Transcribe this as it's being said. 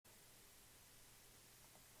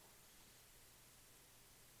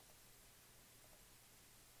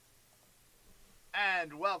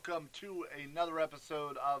and welcome to another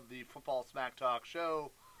episode of the Football Smack Talk Show.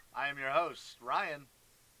 I am your host, Ryan.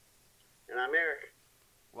 And I'm Eric.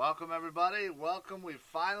 Welcome, everybody. Welcome. We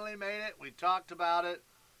finally made it. We talked about it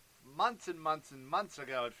months and months and months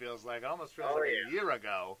ago, it feels like. It almost feels a year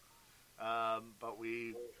ago. But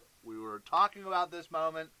we were talking about this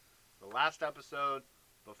moment, the last episode,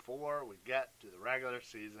 before we get to the regular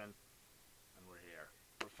season. And we're here.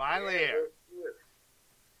 We're finally here.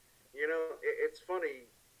 You know, it's funny.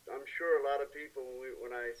 I'm sure a lot of people,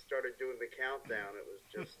 when I started doing the countdown, it was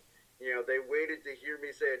just, they waited to hear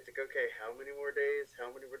me say it. It's like, okay, how many more days? How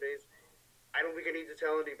many more days? I don't think I need to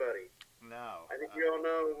tell anybody. No. I think we all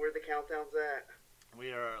know where the countdown's at.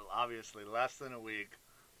 We are obviously less than a week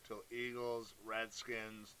till Eagles,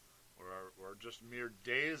 Redskins. We're just mere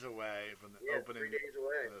days away from the opening. 3 days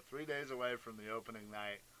away. 3 days away from the opening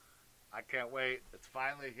night. I can't wait. It's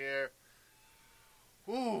finally here.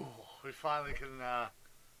 Ooh, we finally can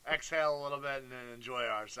exhale a little bit and enjoy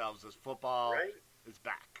ourselves as football is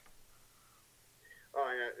back. Oh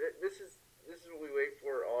yeah, this is what we wait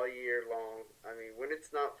for all year long. I mean, when it's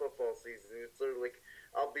not football season, it's sort of like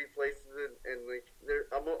I'll be places and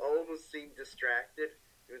I'll almost seem distracted.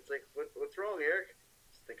 And it's like, what's wrong, Eric?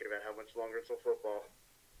 Just thinking about how much longer until football.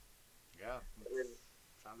 Yeah,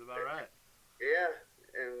 sounds about right. Yeah,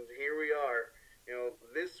 and here we are.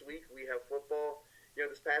 This week we have football.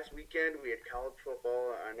 This past weekend we had college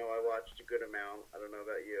football. I know I watched a good amount. I don't know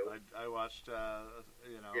about you. I watched, a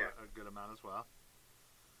good amount as well.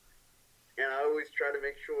 And I always try to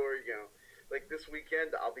make sure, like this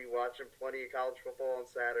weekend I'll be watching plenty of college football on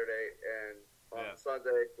Saturday, and on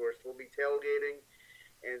Sunday, of course, we'll be tailgating,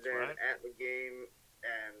 and then at the game,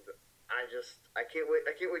 and I can't wait.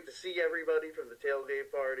 I can't wait to see everybody from the tailgate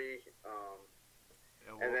party.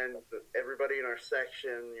 And then everybody in our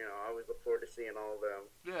section, I always look forward to seeing all of them.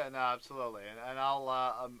 Yeah, no, absolutely. And I'll,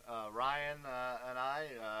 Ryan and I,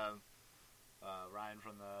 Ryan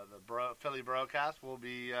from the Philly broadcast, will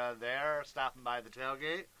be there, stopping by the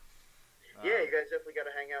tailgate. Yeah, you guys definitely got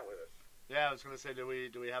to hang out with us. Yeah, I was going to say, do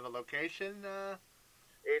we have a location?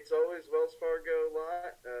 It's always Wells Fargo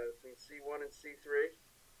lot, between C1 and C3.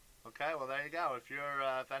 Okay, well there you go.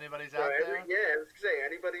 If anybody's out there, I was gonna say,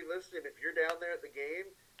 anybody listening, if you're down there at the game,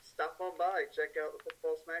 stop on by, check out the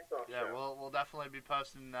Football Smack Talk show. Yeah, we'll definitely be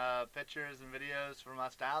posting pictures and videos from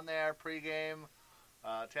us down there, pregame,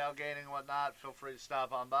 tailgating and whatnot. Feel free to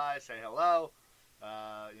stop on by, say hello.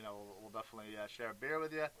 We'll definitely share a beer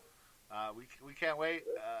with you. We can't wait.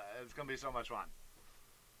 It's gonna be so much fun.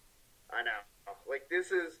 I know.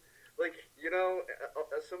 This is.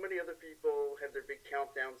 So many other people have their big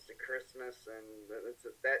countdowns to Christmas, and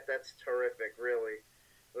that's terrific, really.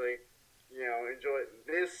 Enjoy.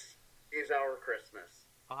 This is our Christmas.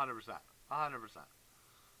 100%. 100%.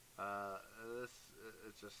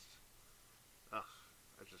 It's just.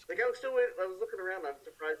 It's just. I was looking around. I'm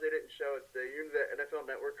surprised they didn't show it. The NFL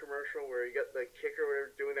Network commercial where you got the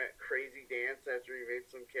kicker doing that crazy dance after he made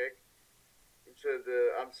some kick. To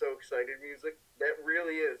the I'm so excited music. That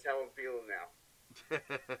really is how I'm feeling now.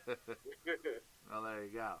 Well, there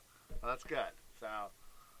you go. Well, that's good. So,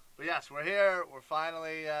 but yes, we're here. We're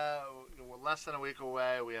finally we're less than a week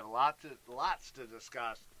away. We have lots to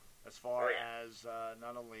discuss as far as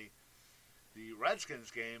not only the Redskins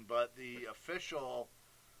game, but the official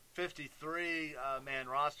 53-man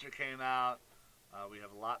roster came out. We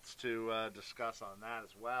have lots to discuss on that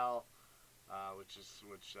as well. Which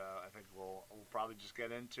I think we'll probably just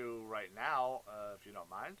get into right now, if you don't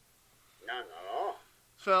mind. Not at all.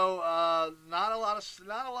 So, not a lot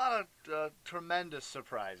of tremendous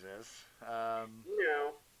surprises.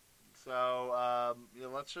 No. So,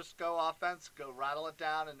 let's just go offense, go rattle it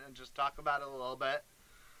down, and just talk about it a little bit.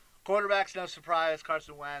 Quarterbacks, no surprise.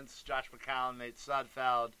 Carson Wentz, Josh McCown, Nate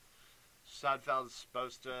Sudfeld. Sudfeld is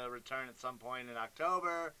supposed to return at some point in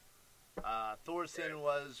October. Thorson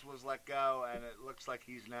was let go, and it looks like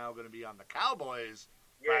he's now going to be on the Cowboys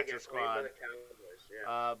practice squad.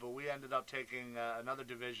 But we ended up taking another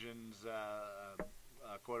division's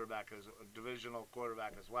quarterback, as a divisional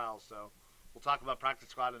quarterback as well. So we'll talk about practice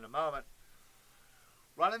squad in a moment.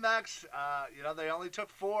 Running backs, they only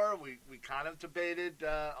took 4. We kind of debated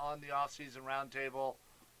on the offseason roundtable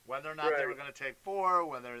whether or not they were going to take 4,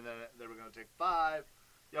 whether they were going to take 5.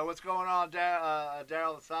 What's going on,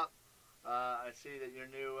 Daryl? What's up? I see that your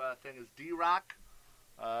new thing is D-Rock.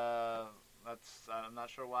 I'm not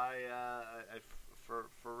sure why. For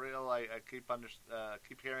real, I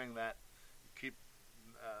keep hearing that.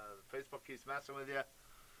 Facebook keeps messing with you,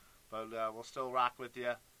 but we'll still rock with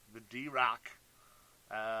you. The D-Rock,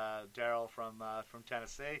 Daryl from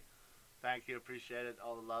Tennessee. Thank you, appreciate it.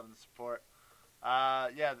 All the love and support.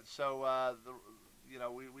 Yeah. So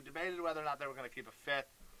we debated whether or not they were going to keep a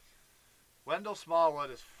fifth. Wendell Smallwood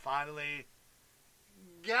is finally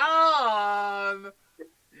gone.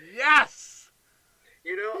 Yes.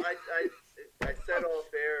 I said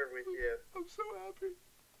off air with you. I'm so happy.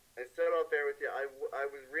 I said off air with you. I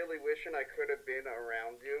was really wishing I could have been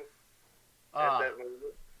around you at that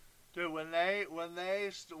moment. Dude, when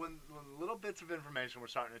little bits of information were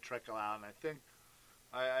starting to trickle out, and I think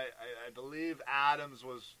I believe Adams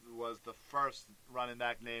was the first running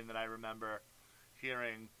back name that I remember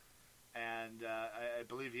hearing, and I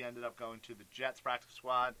believe he ended up going to the Jets practice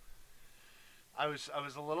squad. I was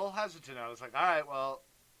a little hesitant. I was like, all right, well,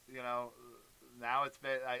 now it's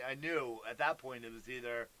been. I knew at that point it was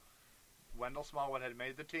either Wendell Smallwood had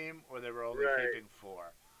made the team or they were only keeping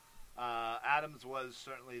 4. Adams was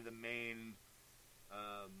certainly the main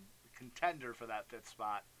contender for that 5th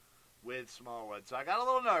spot with Smallwood, so I got a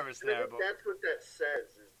little nervous there. But that's what that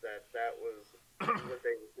says, is that was what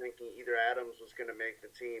they were thinking. Either Adams was going to make the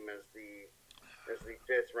team as the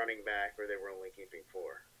 5th running back, or they were only keeping 4.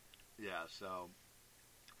 Yeah, so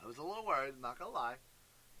I was a little worried, not gonna lie,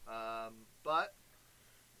 but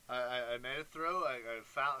I made it through. I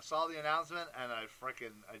saw the announcement, and I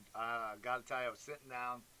gotta tell you, I was sitting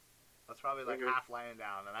down. I was probably like half laying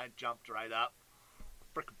down, and I jumped right up,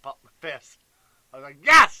 freaking pumped my fist. I was like,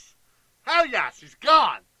 yes! Hell yes! He's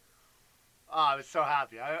gone! Oh, I was so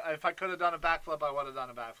happy. If I could have done a backflip, I would have done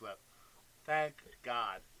a backflip. Thank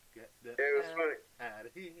God. Get the it was F funny. out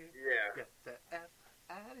of here. Yeah. Get the F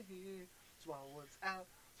out of here. Smallwood's out.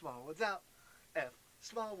 Smallwood's out. F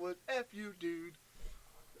Smallwood. F you, dude.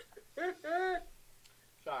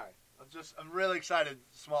 Sorry. I'm really excited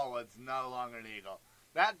Smallwood's no longer an Eagle.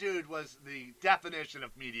 That dude was the definition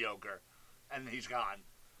of mediocre, and he's gone.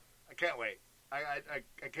 I can't wait. I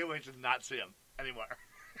can't wait to not see him anymore.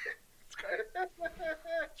 It's great.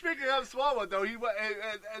 Speaking of Smallwood, though,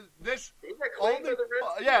 this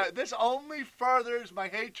only furthers my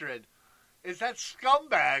hatred. Is that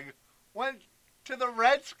scumbag went to the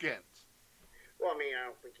Redskins? Well, I mean, I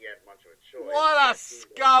don't think he had much of a choice. What a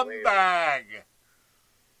scumbag!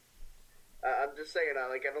 I'm just saying,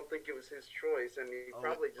 I don't think it was his choice, and he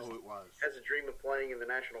probably just has a dream of playing in the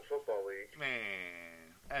National Football League.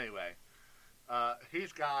 Man. Anyway,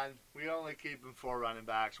 he's gone. We only keep him 4 running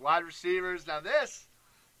backs. Wide receivers. Now there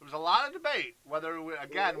was a lot of debate whether, we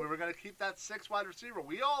were going to keep that 6 wide receiver.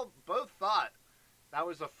 We all both thought that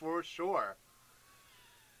was a for sure.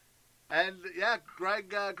 And, yeah,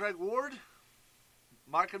 Greg Ward,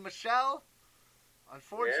 Mark Michelle,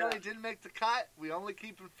 unfortunately didn't make the cut. We only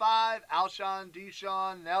keep him 5. Alshon,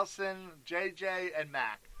 Deshaun, Nelson, JJ, and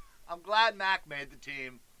Mac. I'm glad Mac made the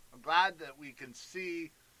team. I'm glad that we can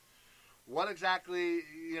see what exactly,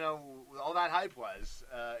 all that hype was.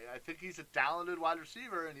 I think he's a talented wide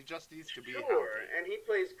receiver, and he just needs to be healthy. And he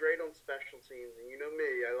plays great on special teams. And you know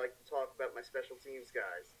me, I like to talk about my special teams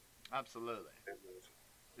guys. Absolutely.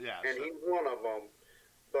 Yeah. And he's one of them.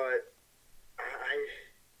 But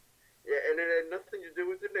and it had nothing to do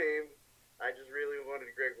with the name. I just really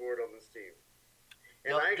wanted Greg Ward on this team.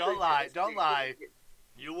 And don't lie.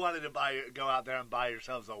 You wanted to go out there and buy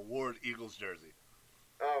yourselves a Ward Eagles jersey.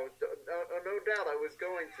 Oh, no doubt I was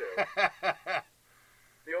going to.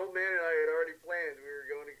 The old man and I had already planned. We were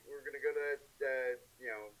going to go to that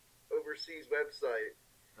overseas website,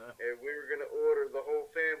 and we were going to order the whole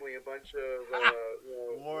family a bunch of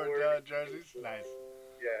Ward jerseys. Nice.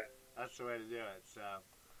 Yeah, that's the way to do it. So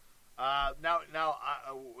now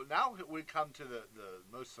we come to the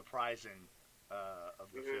most surprising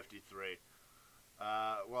of the 53.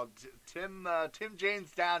 Tim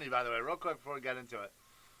James Downey, by the way, real quick before we get into it.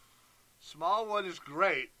 Smallwood is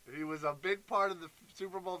great. He was a big part of the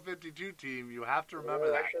Super Bowl 52 team. You have to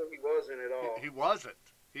remember that. Actually, he wasn't at all. He wasn't.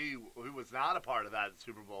 He was not a part of that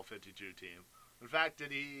Super Bowl 52 team. In fact,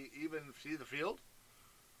 did he even see the field?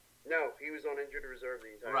 No, he was on injured reserve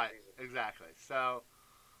the entire season. Right, exactly. So,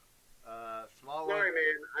 Smallwood... Sorry,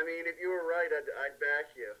 man. I mean, if you were right, I'd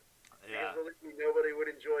back you. Yeah. Because believe me, nobody would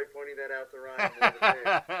enjoy pointing that out to Ryan more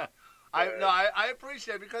than me. I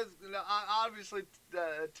appreciate it because obviously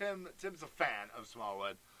Tim's a fan of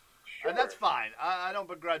Smallwood, sure. And that's fine. I don't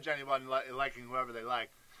begrudge anyone liking whoever they like.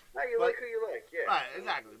 No, you like who you like, yeah. Right,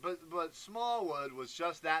 exactly. But Smallwood was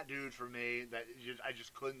just that dude for me that I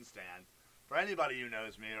just couldn't stand. For anybody who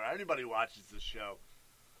knows me or anybody who watches this show,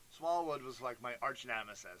 Smallwood was like my arch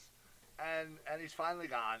nemesis, and he's finally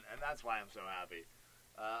gone, and that's why I'm so happy.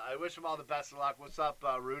 I wish him all the best of luck. What's up,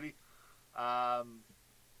 Rudy?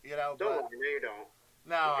 You don't.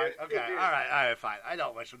 No, okay, all right, fine. I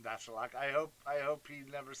don't wish him best of luck. I hope he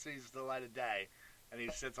never sees the light of day. and he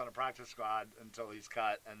sits on a practice squad until he's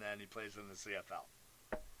cut, and then he plays in the CFL.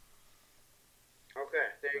 Okay,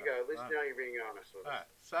 there you go. At least now you're being honest with us. All right.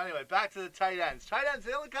 So anyway, back to the tight ends. Tight ends,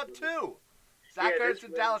 they only got 2. Zach Ertz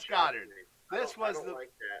and Dallas Goedert. I don't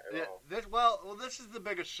like that at all. This is the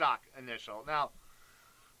biggest shock initial. Now,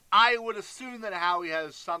 I would assume that Howie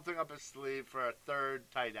has something up his sleeve for a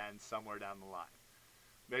third tight end somewhere down the line.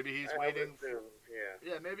 Maybe he's waiting.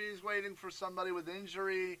 Maybe he's waiting for somebody with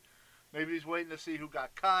injury. Maybe he's waiting to see who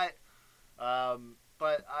got cut.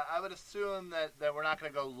 But I would assume that we're not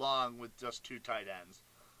going to go long with just 2 tight ends.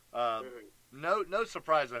 No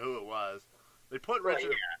surprise at who it was. They put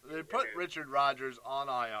Richard Rodgers on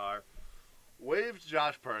IR, waived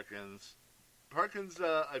Josh Perkins. Perkins,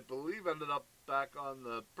 I believe, ended up back on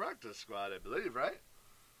the practice squad. I believe, right?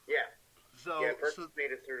 Yeah. So Perkins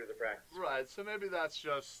made it through to the practice squad. Right. So maybe that's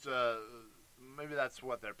just maybe that's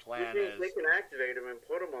what their plan is. They can activate him and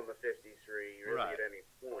put him on the 53 really at any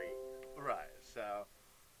point. Right. So,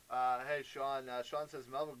 hey, Sean. Sean says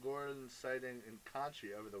Melvin Gordon sighting in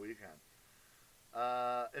Conchi over the weekend.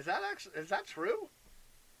 Is that true?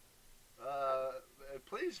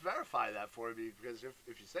 Please verify that for me, because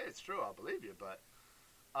if you say it's true, I'll believe you. But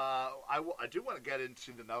I do want to get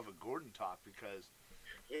into the Melvin Gordon talk, because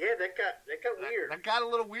that got weird. That got a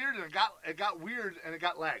little weird, and it got weird, and it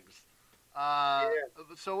got legs.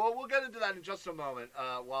 So we'll get into that in just a moment.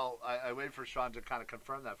 While I wait for Sean to kind of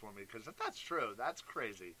confirm that for me, because if that's true, that's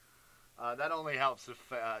crazy. That only helps if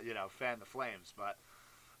fan the flames. But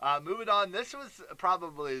moving on, this was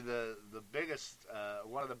probably the biggest,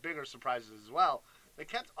 one of the bigger surprises as well. They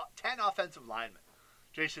kept 10 offensive linemen: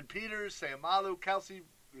 Jason Peters, Sayamalu, Kelsey,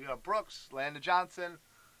 Brooks, Landon Johnson,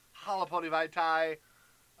 Halaponi Vaitai,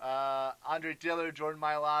 Andre Dillard, Jordan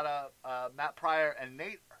Mailata, Matt Pryor, and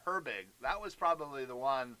Nate Herbig. That was probably the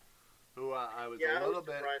one who I was a little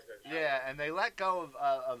bit. And they let go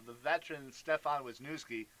of the veteran Stefan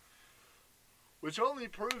Wisniewski, which only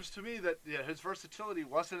proves to me that his versatility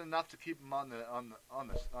wasn't enough to keep him on the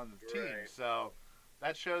team. Right. So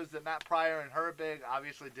that shows that Matt Pryor and Herbig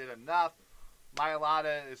obviously did enough.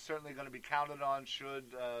 Mailata is certainly going to be counted on should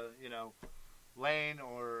Lane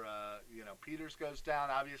or Peters goes down.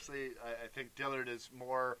 Obviously, I think Dillard is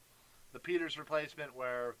more the Peters replacement,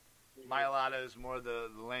 where Mailata is more the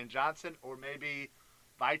Lane Johnson, or maybe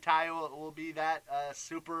Vaitai will be that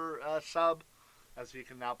super sub, as he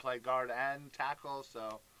can now play guard and tackle.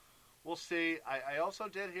 So we'll see. I also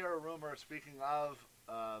did hear a rumor, speaking of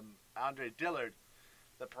Andre Dillard,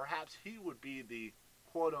 that perhaps he would be the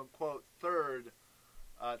quote-unquote third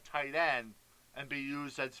tight end and be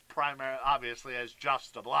used as primary, obviously, as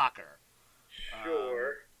just a blocker.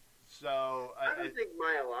 Sure. So I don't think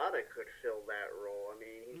Mailata could fill that role. I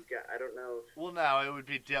mean, he's got. I don't know. Well, no, it would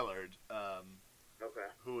be Dillard. Okay.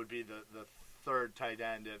 Who would be the third tight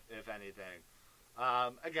end, if anything.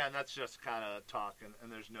 Again, that's just kind of talk,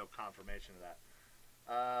 and there's no confirmation of that.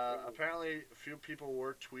 Apparently, a few people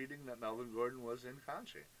were tweeting that Melvin Gordon was in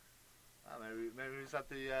Conchi. Maybe he's at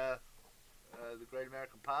the Great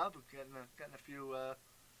American Pub, getting a few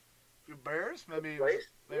beers. Maybe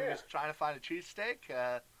he's trying to find a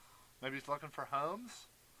cheesesteak. Maybe he's looking for homes.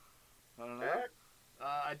 I don't know.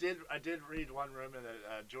 I did read one rumor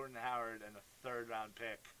that Jordan Howard and a third-round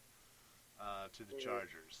pick to the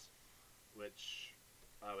Chargers, which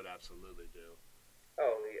I would absolutely do.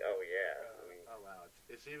 Oh yeah. Oh wow,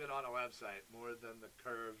 it's even on a website, more than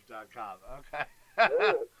thecurve.com. Okay.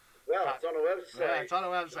 Well, it's on a website. Yeah, it's on a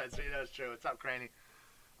website, so you know it's true. What's up, Craney?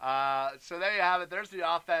 So there you have it. There's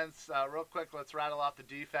the offense. Real quick, let's rattle off the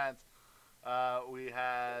defense. We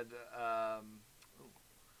had,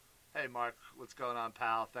 hey, Mark, what's going on,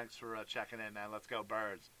 pal? Thanks for checking in, man. Let's go,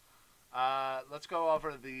 Birds. Let's go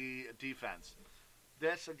over the defense.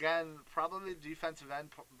 This, again, probably defensive end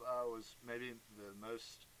was maybe the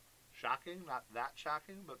most shocking. Not that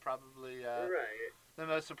shocking, but probably the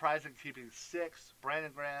most surprising, keeping 6.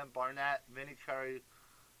 Brandon Graham, Barnett, Vinny Curry,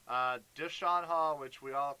 Deshaun Hall, which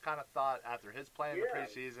we all kind of thought after his play in the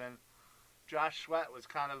preseason. Josh Sweat was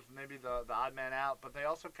kind of maybe the odd man out, but they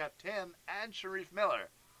also kept him and Sharif Miller,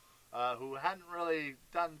 who hadn't really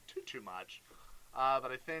done too much.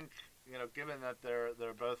 But I think, given that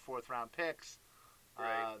they're both fourth-round picks,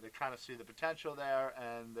 they kind of see the potential there,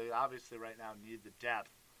 and they obviously right now need the depth.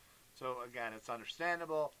 So, again, it's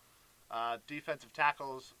understandable. Defensive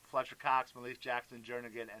tackles, Fletcher Cox, Malik Jackson,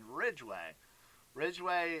 Jernigan, and Ridgeway.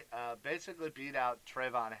 Ridgeway basically beat out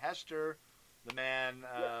Trayvon Hester, the man,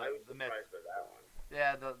 I was the myth. surprised by that one.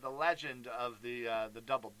 Yeah, the legend of the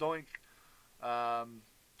double doink.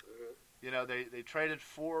 They traded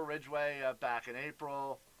for Ridgeway back in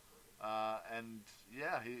April. And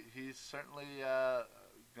yeah, he's certainly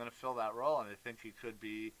going to fill that role, and I think he could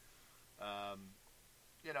be,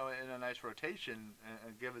 in a nice rotation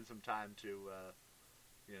and given some time to,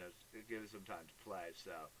 given some time to play.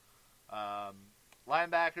 So,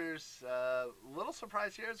 linebackers, a little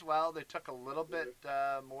surprise here as well. They took a little bit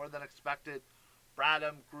more than expected.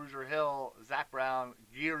 Bradham, Grugier-Hill, Zach Brown,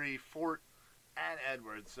 Geary, Fort, and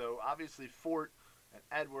Edwards. So obviously Fort and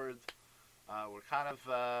Edwards were kind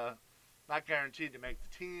of not guaranteed to make the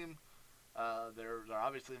team. They're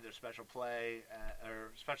obviously their special play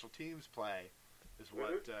or special teams play is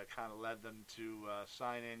what kind of led them to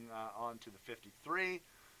signing on to the 53.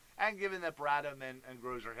 And given that Bradham and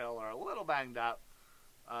Grugier-Hill are a little banged up,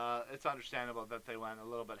 it's understandable that they went a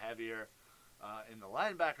little bit heavier in the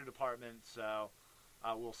linebacker department. So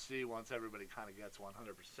we'll see once everybody kind of gets 100%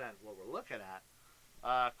 what we're looking at.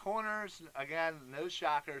 Corners, again, no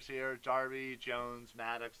shockers here. Darby, Jones,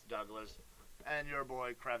 Maddox, Douglas, and your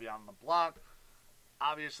boy Crevion LeBlanc.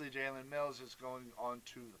 Obviously, Jalen Mills is going on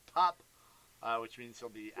to the PUP, which means he'll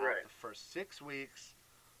be out the first 6 weeks.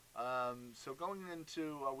 So going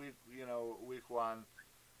into week one,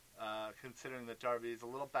 considering that Darby is a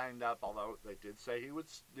little banged up, although they did say he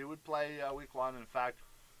would play week one. In fact,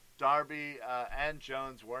 Darby and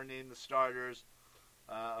Jones were named the starters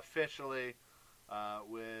officially,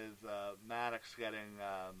 with Maddox getting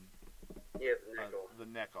the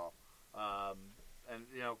nickel. And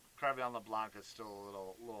Crevion LeBlanc is still a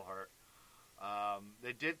little hurt.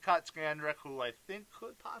 They did cut Scandrick, who I think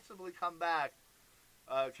could possibly come back,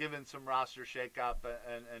 given some roster shakeup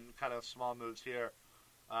and kind of small moves here.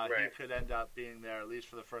 He could end up being there at least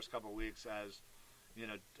for the first couple of weeks, as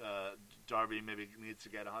Darby maybe needs to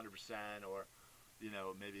get 100%, or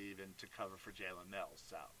maybe even to cover for Jalen Mills.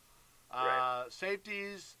 So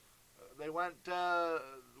safeties, they went.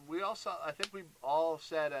 I think we all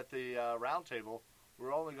said at the roundtable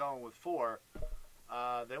we're only going with 4.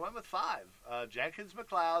 They went with 5. Jenkins,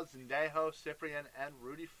 McLeod, Zendejo, Cyprian, and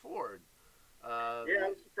Rudy Ford.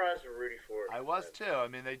 I'm surprised with Rudy Ford. I was too. I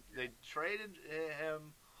mean, they traded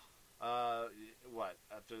him.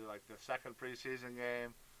 After like the second preseason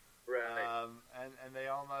game, right? And they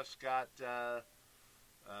almost got. I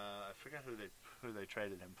forget who they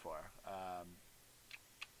traded him for.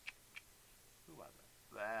 Who was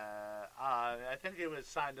it? I think he was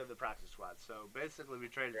signed to the practice squad. So basically, we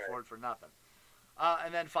traded Ford for nothing.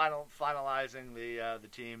 And then finalizing the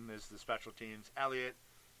team is the special teams: Elliott,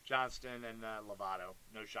 Johnston, and Lovato.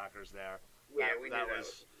 No shockers there. Yeah, we knew that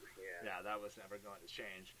was. That was never going to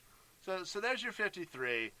change. So there's your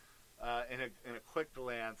 53. In a quick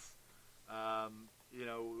glance,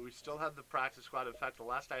 we still have the practice squad. In fact, the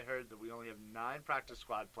last I heard that we only have 9 practice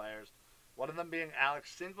squad players. One of them being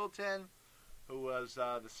Alex Singleton, who was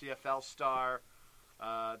the CFL star,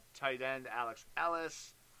 tight end Alex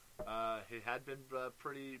Ellis. He had been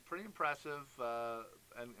pretty impressive,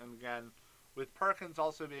 and again, with Perkins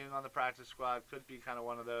also being on the practice squad, could be kind of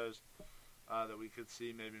one of those that we could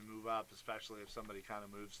see maybe move up, especially if somebody kind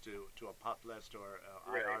of moves to a PUP list or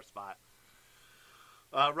IR spot.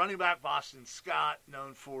 Running back Boston Scott,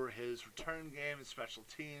 known for his return game and special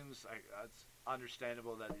teams. It's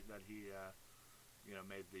understandable that he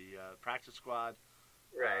made the practice squad.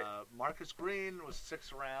 Right. Marcus Green was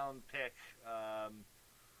 6th round pick,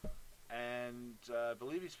 and I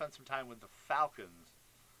believe he spent some time with the Falcons.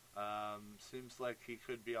 Seems like he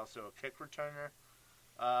could be also a kick returner.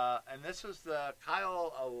 And this is the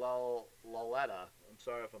Kyle Lauletta. I'm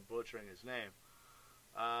sorry if I'm butchering his name.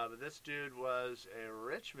 But this dude was a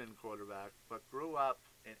Richmond quarterback, but grew up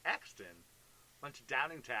in Exton. Went to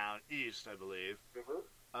Downingtown East, I believe.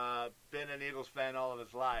 Mm-hmm. Been an Eagles fan all of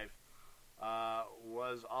his life.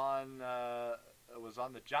 Was on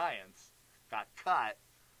the Giants. Got cut.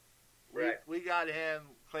 We got him.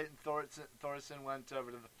 Clayton Thorson went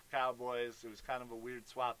over to the Cowboys. It was kind of a weird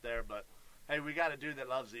swap there, but hey, we got a dude that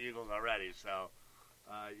loves the Eagles already, so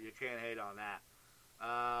you can't hate on that.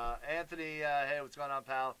 Anthony, hey, what's going on,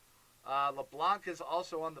 pal? LeBlanc is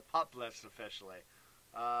also on the PUP list officially.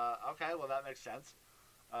 Okay, well, that makes sense.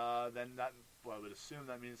 Then I would assume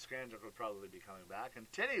that means Scandrick would probably be coming back.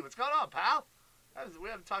 And Tinny, what's going on, pal? We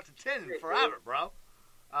haven't talked to Tin in forever, bro.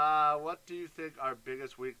 What do you think our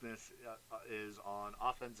biggest weakness is on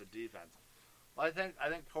offense and defense? Well, I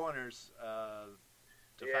think corners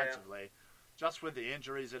defensively, just with the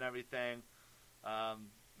injuries and everything,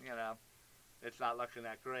 it's not looking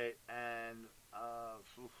that great. And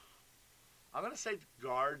I'm going to say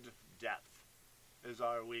guard depth is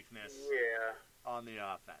our weakness on the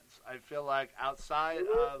offense. I feel like outside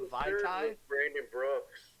of Vaitai, Brandon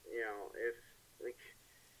Brooks,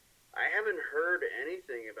 I haven't haven't heard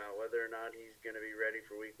anything about whether or not he's going to be ready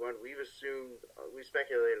for week one. We've assumed, we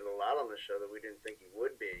speculated a lot on the show that we didn't think he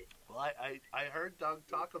would be. Well, I heard Doug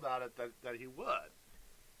talk about it that he would.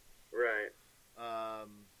 Right.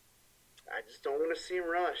 I just don't want to see him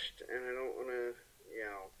rushed, and I don't want to,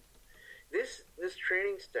 this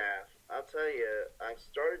training staff, I'll tell you, I've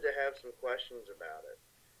started to have some questions about it.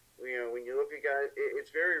 When you look at guys,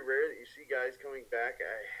 it's very rare that you see guys coming back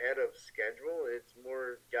ahead of schedule. It's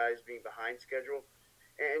more guys being behind schedule,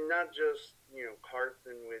 and not just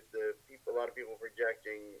Carson with a lot of people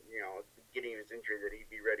projecting at the beginning of his injury that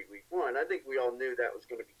he'd be ready week one. I think we all knew that was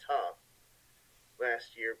going to be tough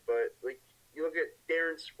last year, but you look at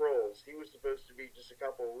Darren Sproles, he was supposed to be just a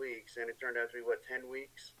couple of weeks, and it turned out to be 10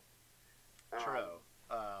 weeks. True.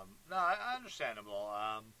 No, understandable.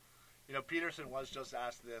 Peterson was just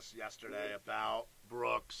asked this yesterday about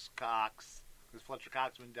Brooks, Cox, because Fletcher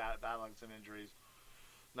Cox has been battling some injuries,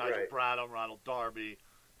 Nigel Bradham, Ronald Darby,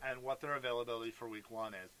 and what their availability for week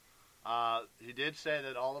one is. He did say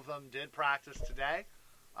that all of them did practice today.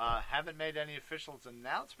 Haven't made any official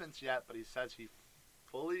announcements yet, but he says he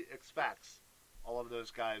fully expects all of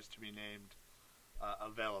those guys to be named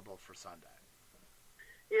available for Sunday.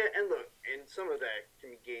 Yeah, and look, and some of that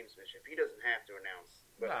can be gamesmanship. He doesn't have to announce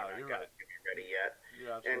whether or not you're guys can be ready yet.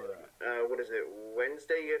 You're absolutely right. What is it,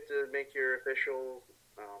 Wednesday you have to make your official,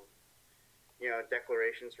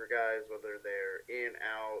 declarations for guys, whether they're in,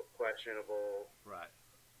 out, questionable. Right.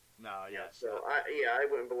 No, yes. So, I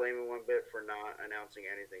wouldn't blame him one bit for not announcing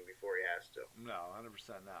anything before he has to. No,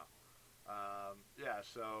 100% no.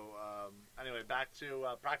 Anyway, back to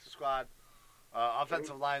practice squad.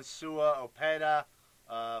 Offensive line, Sua Opeta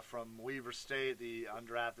from Weaver State, the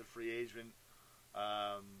undrafted free agent.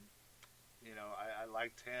 I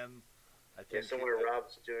liked him. I think somewhere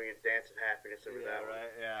Rob's doing a dance of happiness over that one.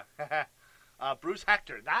 Right, yeah. Bruce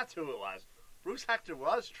Hector, that's who it was. Bruce Hector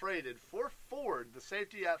was traded for Ford, the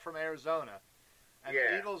safety from Arizona. And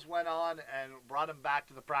the Eagles went on and brought him back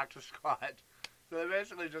to the practice squad. So they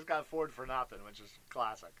basically just got Ford for nothing, which is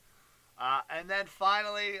classic. And then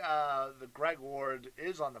finally, the Greg Ward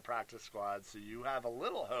is on the practice squad, so you have a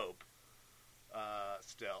little hope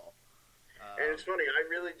still. And it's funny, I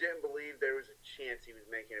really didn't believe there was a chance he was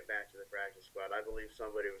making it back to the practice squad. I believe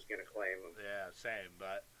somebody was going to claim him. Yeah, same.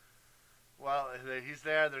 But, he's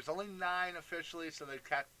there. There's only 9 officially, so they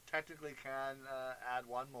technically can add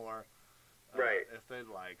one more if they'd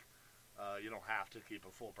like. You don't have to keep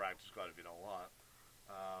a full practice squad if you don't want.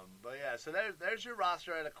 So there's your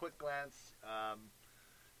roster at a quick glance.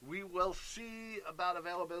 We will see about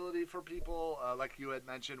availability for people. Like you had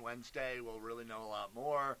mentioned, Wednesday we'll really know a lot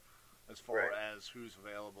more as far as who's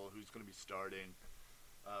available, who's going to be starting,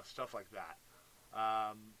 stuff like that.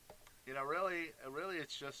 Really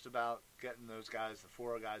it's just about getting those guys, the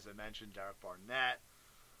 4 guys I mentioned, Derek Barnett.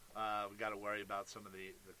 We got to worry about some of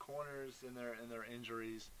the corners in their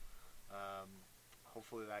injuries.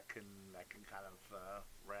 Hopefully that can kind of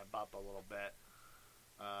ramp up a little bit.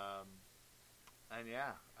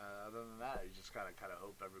 Other than that, you just gotta kind of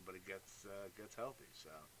hope everybody gets healthy.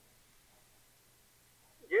 So.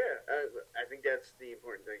 Yeah, I think that's the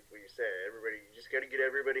important thing when you say it. You just got to get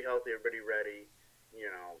everybody healthy, everybody ready,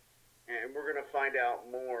 and we're going to find out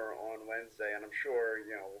more on Wednesday, and I'm sure,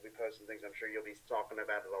 we'll be posting things. I'm sure you'll be talking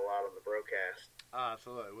about it a lot on the broadcast.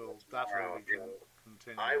 Absolutely. We'll definitely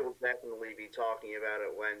continue. I will definitely be talking about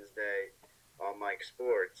it Wednesday on Mike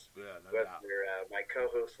Sports, whether my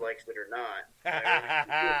co-host likes it or not.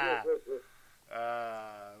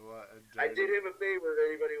 I did him a favor. If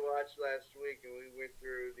anybody watched last week, and we went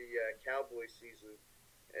through the Cowboys season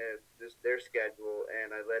and their schedule,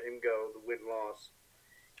 and I let him go, the win-loss.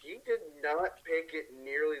 He did not pick it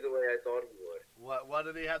nearly the way I thought he would. What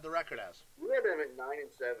did he have the record as? We had him at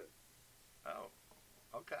 9-7. Oh,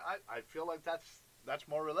 okay. I feel like that's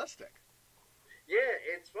more realistic. Yeah,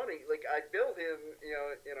 it's funny. Like, I built him,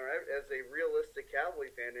 as a realistic Cowboy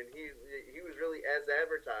fan, and he was really as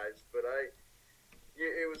advertised. But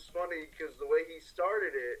it was funny because the way he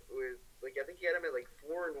started it was I think he had him at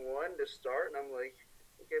 4-1 to start, and I'm like,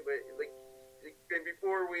 okay, but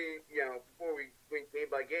before we went game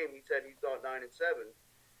by game, he said he thought 9-7,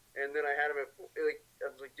 and then I had him at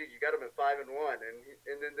I was like, dude, you got him at 5-1,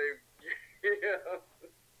 and then they,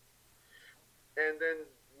 and then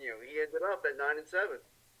he ended up at 9-7.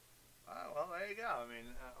 Well, there you go. I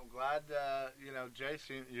mean, I'm glad Jay.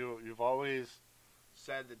 You've always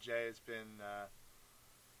said that Jay has been a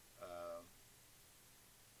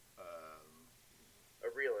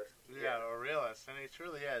realist. Yeah, a realist, and he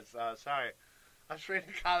truly is. Sorry. I was reading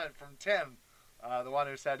a comment from Tim, the one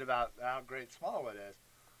who said about how great Smallwood is.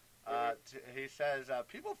 He says,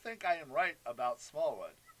 people think I am right about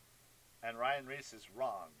Smallwood, and Ryan Reese is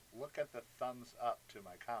wrong. Look at the thumbs up to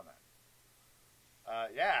my comment.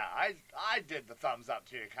 Yeah, I did the thumbs up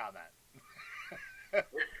to your comment.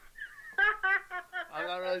 I'm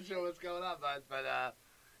not really sure what's going on, but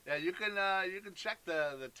yeah, you can check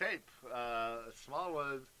the tape.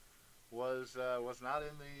 Smallwood was not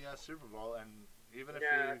in the Super Bowl, and even if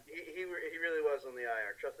he really was on the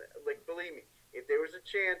IR. Trust me, like believe me, if there was a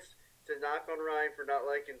chance to knock on Ryan for not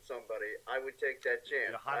liking somebody, I would take that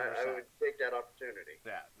chance. I would take that opportunity.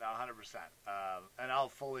 Yeah, 100%. And I'll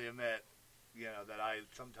fully admit, that I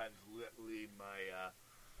sometimes lead my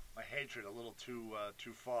hatred a little too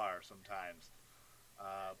far sometimes.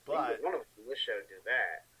 But one of this show do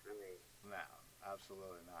that. I mean, no,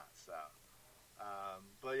 absolutely not. So,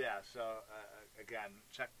 but yeah. So again,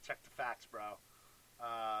 check the facts, bro.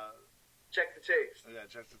 Check the tapes. Yeah,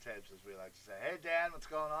 check the tapes, as we like to say. Hey, Dan, what's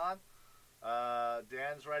going on?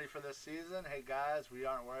 Dan's ready for this season. Hey, guys, we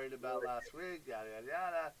aren't worried about last week. Yada yada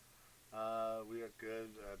yada. We are good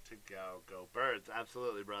to go. Go Birds!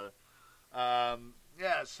 Absolutely, brother.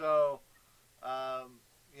 Yeah. So,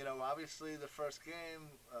 obviously the first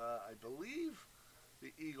game, I believe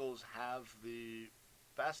the Eagles have the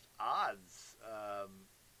best odds,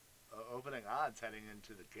 opening odds heading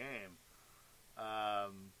into the game.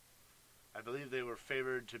 I believe they were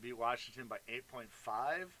favored to beat Washington by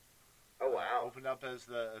 8.5. Oh wow! Opened up as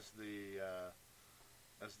the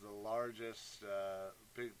largest,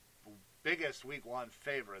 biggest Week 1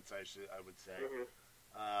 favorites. I would say. Mm-hmm.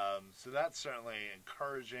 So that's certainly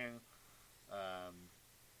encouraging. Yeah,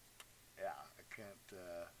 I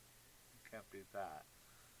can't beat that.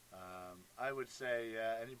 I would say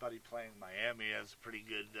anybody playing Miami has pretty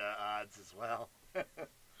good odds as well.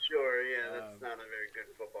 Sure, yeah, that's not a very good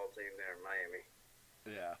football team there, Miami.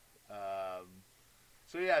 Yeah.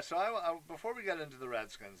 So I before we get into the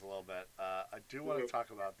Redskins a little bit, I do want to talk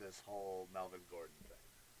about this whole Melvin Gordon thing.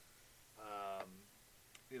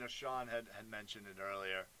 Sean had mentioned it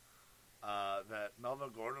earlier that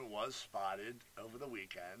Melvin Gordon was spotted over the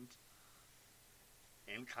weekend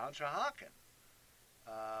in Conshohocken.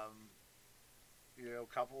 A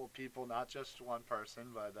couple of people, not just one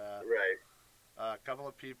person, but right. A couple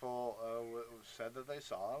of people said that they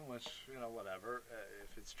saw him, which, whatever,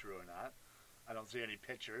 if it's true or not. I don't see any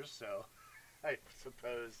pictures, so I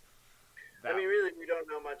suppose that... I mean, really, we don't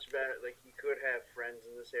know much about it. Like, he could have friends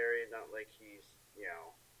in this area, not like he's,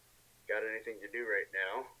 got anything to do right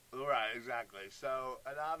now. Right, exactly. So,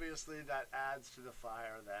 and obviously that adds to the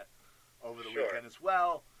fire that over the weekend as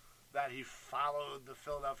well, that he followed the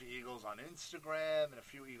Philadelphia Eagles on Instagram and a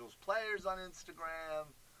few Eagles players on Instagram.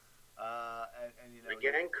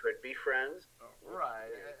 Again, could be friends.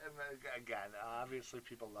 Right. Again, obviously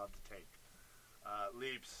people love to take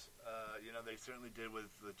leaps. They certainly did with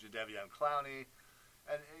Jadeveon Clowney.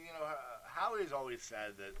 And Howie's always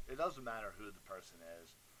said that it doesn't matter who the person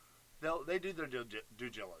is. They do their due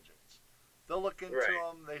diligence. They'll look into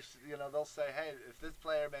them. They'll say, hey, if this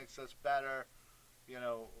player makes us better,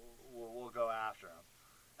 we'll go after him.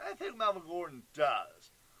 And I think Melvin Gordon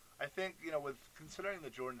does. I think, with considering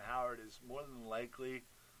that Jordan Howard is more than likely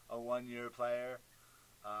a one-year player.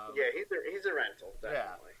 He's a rental,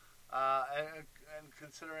 definitely. Yeah. And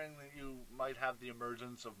considering that you might have the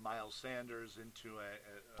emergence of Miles Sanders into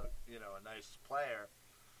a nice player.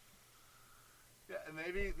 Yeah, and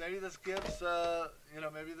maybe this gives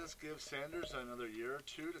Sanders another year or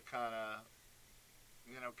two to kind of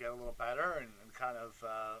get a little better and kind of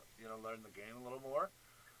learn the game a little more.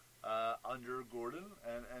 Under Gordon,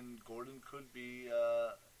 and Gordon could be,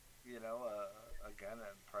 again,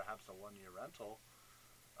 perhaps a one-year rental,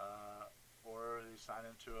 or they sign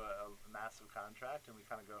into a massive contract and we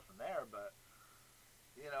kind of go from there. But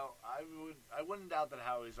I wouldn't doubt that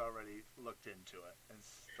Howie's already looked into it and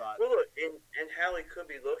thought. Well, look, and Howie could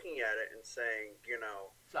be looking at it and saying,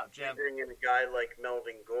 what's up, Jim? Bringing in a guy like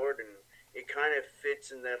Melvin Gordon, it kind of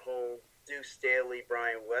fits in that whole Deuce Staley,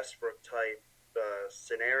 Brian Westbrook type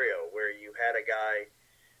scenario where you had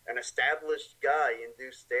an established guy in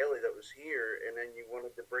Deuce Staley that was here, and then you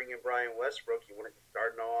wanted to bring in Brian Westbrook. You wanted to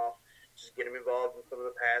start off, just get him involved in some of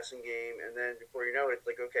the passing game, and then before you know it, it's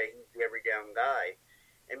like, okay, he's the every down guy.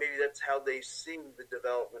 And maybe that's how they see the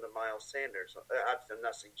development of Miles Sanders. Obviously, I'm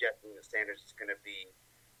not suggesting that Sanders is going to be,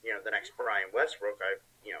 the next Brian Westbrook.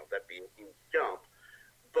 That'd be a huge jump.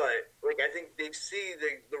 But, I think they see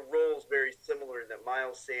the roles very similar, that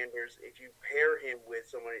Miles Sanders, if you pair him with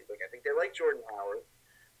someone, I think they like Jordan Howard,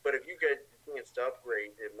 but if you get a chance to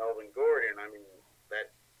upgrade to Melvin Gordon, I mean,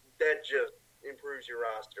 that just improves your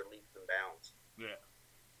roster leaps and bounds. Yeah.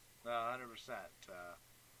 100%.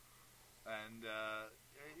 And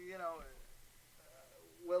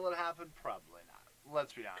will it happen? Probably not.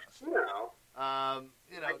 Let's be honest. No.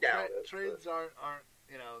 Trades aren't.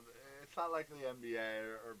 It's not like the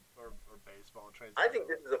NBA or baseball trades. I think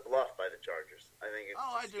this is a bluff by the Chargers. I think it's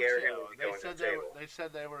I do too. They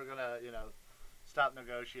said they were gonna, stop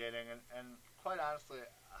negotiating, and quite honestly,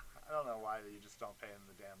 I don't know why you just don't pay him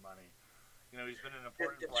the damn money. He's been an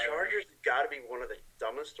important player. The Chargers have got to be one of the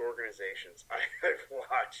dumbest organizations I've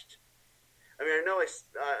watched. I mean, I know I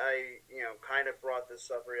kind of brought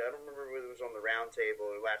this up. I don't remember whether it was on the round table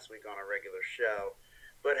or last week on a regular show,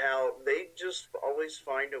 but how they just always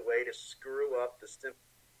find a way to screw up the stim.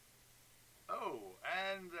 Oh,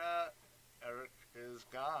 and Eric is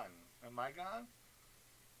gone. Am I gone?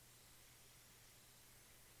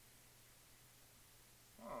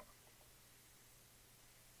 Huh.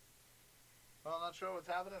 Well, I'm not sure what's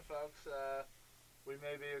happening, folks. We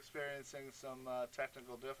may be experiencing some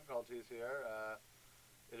technical difficulties here.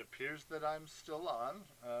 It appears that I'm still on.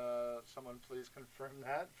 Someone please confirm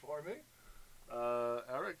that for me.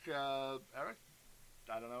 Eric, I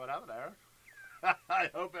don't know what happened to Eric. I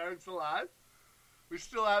hope Eric's alive. We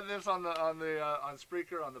still have this on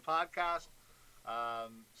Spreaker on the podcast.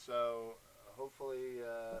 So hopefully.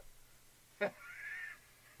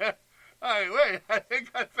 Hey, wait! I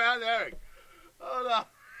think I found Eric. Hold on.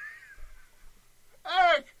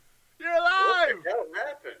 Eric, you're alive! What the hell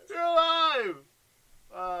happened? You're alive!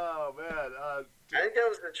 Oh man! I think that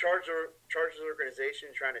was the Chargers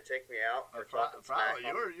organization trying to take me out. Probably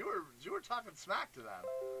you were talking smack to them.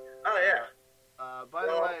 Oh yeah. By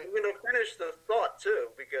the way, I'm going to finish the thought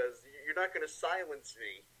too, because you're not going to silence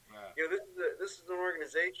me. Yeah. This is an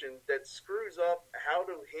organization that screws up how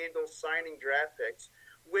to handle signing draft picks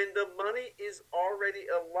when the money is already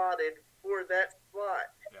allotted for that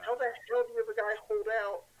spot. Yeah. How the hell do you have a guy hold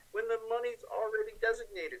out when the money's already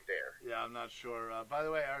designated there? Yeah, I'm not sure. By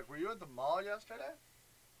the way, Eric, were you at the mall yesterday?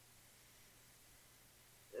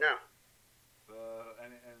 No.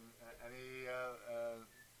 Any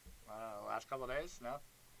last couple of days? No?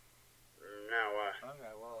 No.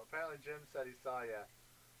 Okay, well, apparently Jim said he saw you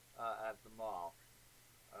at the mall.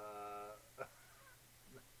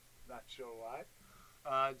 Not sure why.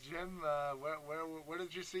 Jim, where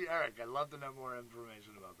did you see Eric? I'd love to know more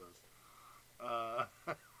information about this.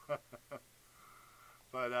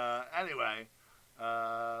 But anyway,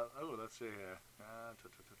 let's see here.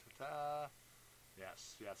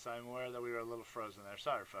 Yes, I'm aware that we were a little frozen there.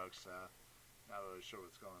 Sorry, folks. Not really sure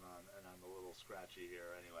what's going on, and I'm a little scratchy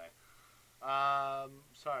here anyway.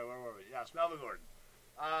 Sorry, where were we? Yes, Melvin Gordon.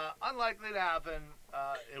 Unlikely to happen.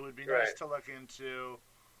 It would be nice to look into.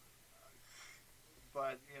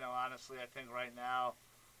 But, honestly, I think right now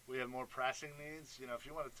we have more pressing needs. If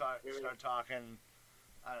you want to start talking,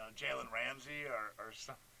 I don't know, Jalen Ramsey or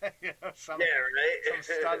some, some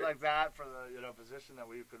stud like that for the, position that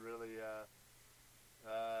we could really, it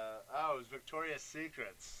was Victoria's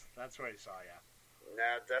Secrets. That's where he saw you.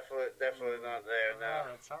 No, definitely not there,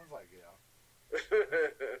 no. It sounds like you.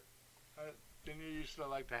 Didn't you used to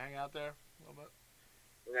like to hang out there a little bit?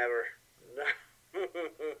 Never. No.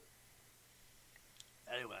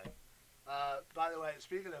 Anyway, by the way,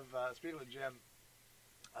 speaking of Jim,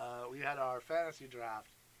 we had our fantasy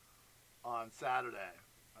draft on Saturday.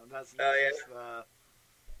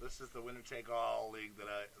 This is the winner take all league that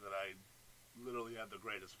I literally had the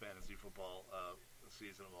greatest fantasy football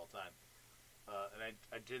season of all time, and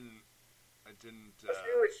I didn't. Did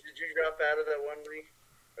you drop out of that one league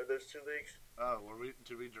or those two leagues? Oh,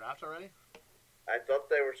 did we draft already? I thought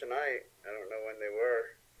they were tonight. I don't know when they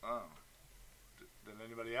were. Oh. Than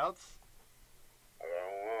anybody else? I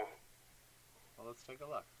don't know. Well, let's take a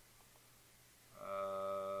look.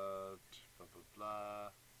 Blah, blah,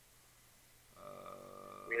 blah.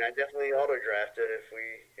 I mean, I definitely auto-drafted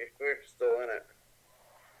if we're still in it.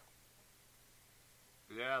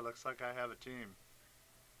 Yeah, looks like I have a team.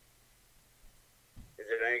 Is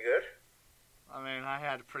it any good? I mean, I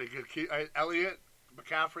had a pretty good Elliott,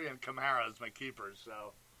 McCaffrey, and Kamara as my keepers,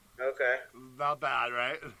 so... Okay. Not bad,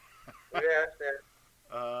 right? Yeah.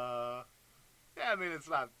 I mean, it's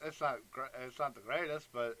not the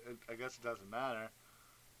greatest, but I guess it doesn't matter.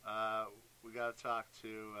 We got to talk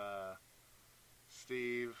to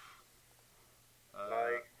Steve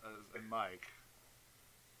and Mike,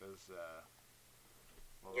 because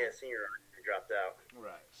senior dropped out.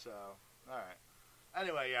 Right. So, all right.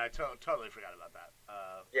 Anyway, yeah, I totally forgot about that.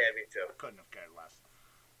 Yeah, me too. Couldn't have cared less.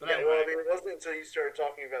 But yeah, anyway, well, I mean, it wasn't until you started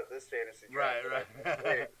talking about this fantasy draft. Right.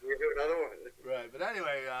 Hey, we're doing another one. Right, but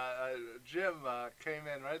anyway, Jim came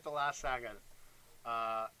in right at the last second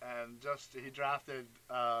And just he drafted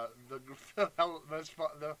the most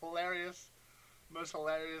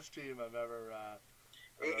hilarious team I've ever.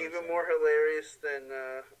 Even more hilarious than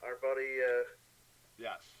our buddy.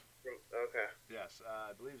 Yes. Okay. Yes,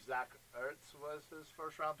 I believe Zach Ertz was his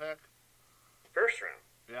first round pick. First round.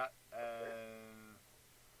 Yeah, and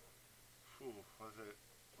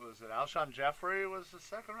was it Alshon Jeffrey was the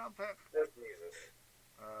second round pick? That's Jesus.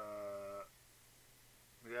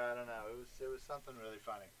 Yeah, I don't know. It was something really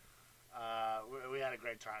funny. We had a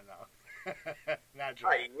great time though.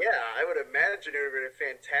 Naturally. Yeah, I would imagine it would have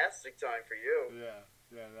been a fantastic time for you. Yeah.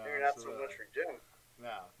 No, maybe not so much for Jim.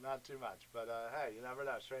 No, not too much. But hey, you never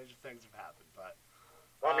know. Stranger things have happened. But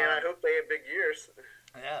well, I mean, I hope they have big years.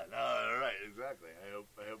 Yeah, no, right, exactly. I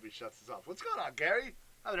hope he shuts us off. What's going on, Gary?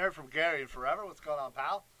 I haven't heard from Gary in forever. What's going on,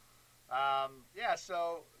 pal? Yeah.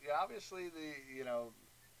 So obviously the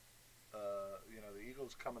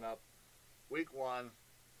Eagles coming up, week 1.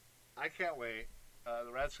 I can't wait.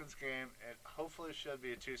 The Redskins game. It hopefully should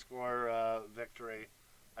be a 2-score victory.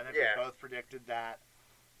 I think we both predicted that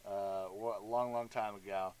a long time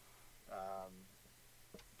ago.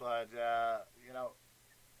 But the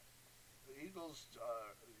Eagles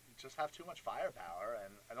just have too much firepower,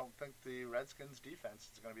 and I don't think the Redskins' defense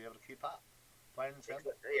is going to be able to keep up. Plain and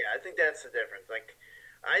simple. Yeah, I think that's the difference. Like,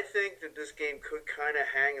 I think that this game could kind of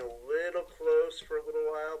hang a little close for a little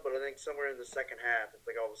while, but I think somewhere in the second half, it's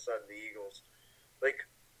like all of a sudden the Eagles, like,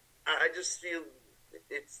 I just feel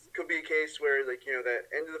it could be a case where, like,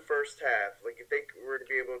 that end of the first half, like, if they were to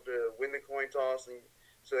be able to win the coin toss, and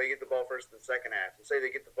so they get the ball first in the second half, and say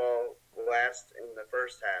they get the ball last in the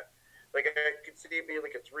first half, like, I could see it being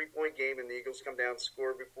like a 3-point game, and the Eagles come down,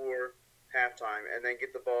 score before halftime, and then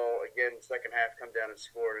get the ball again second half, come down and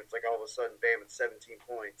score, and it's like all of a sudden, bam, it's 17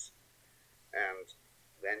 points, and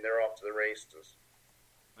then they're off to the races.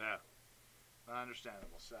 Yeah,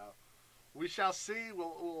 understandable. So we shall see.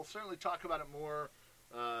 We'll certainly talk about it more.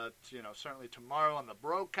 Certainly tomorrow on the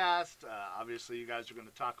broadcast. Obviously, you guys are going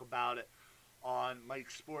to talk about it on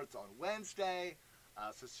Mike Sports on Wednesday.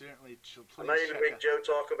 So certainly, please. I might even make Joe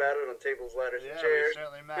talk about it on Tables, Ladders, and Chairs. Yeah, we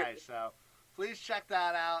certainly may. So please check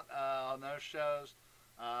that out on those shows.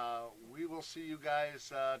 We will see you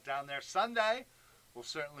guys down there Sunday. We'll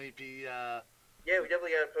certainly be. We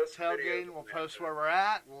definitely got to post tailgating. We'll post where we're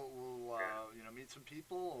at. We'll meet some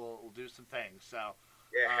people. We'll do some things. So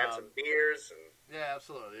have some beers. Yeah,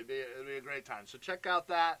 absolutely. It'll be a great time. So check out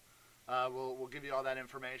that. We'll give you all that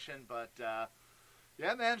information. But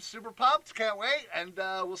yeah, man, super pumped. Can't wait. And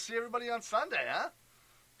we'll see everybody on Sunday, huh?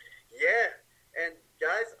 Yeah. And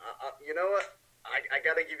guys, you know what? I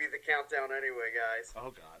got to give you the countdown anyway, guys.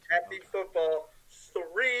 Oh God. Happy football.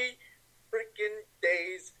 3 freaking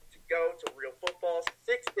days to go to real football.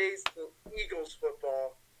 6 days to Eagles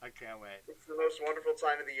football. I can't wait. It's the most wonderful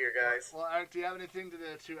time of the year, guys. Well, Eric, do you have anything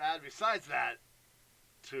to add besides that?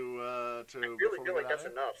 I really feel like that's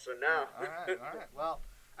enough, so now. All right. Well,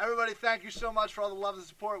 everybody, thank you so much for all the love and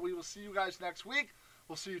support. We will see you guys next week.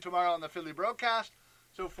 We'll see you tomorrow on the Philly broadcast.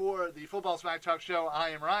 So for the Football Smack Talk Show, I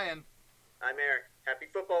am Ryan. I'm Eric. Happy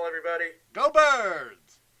football, everybody. Go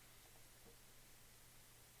Birds!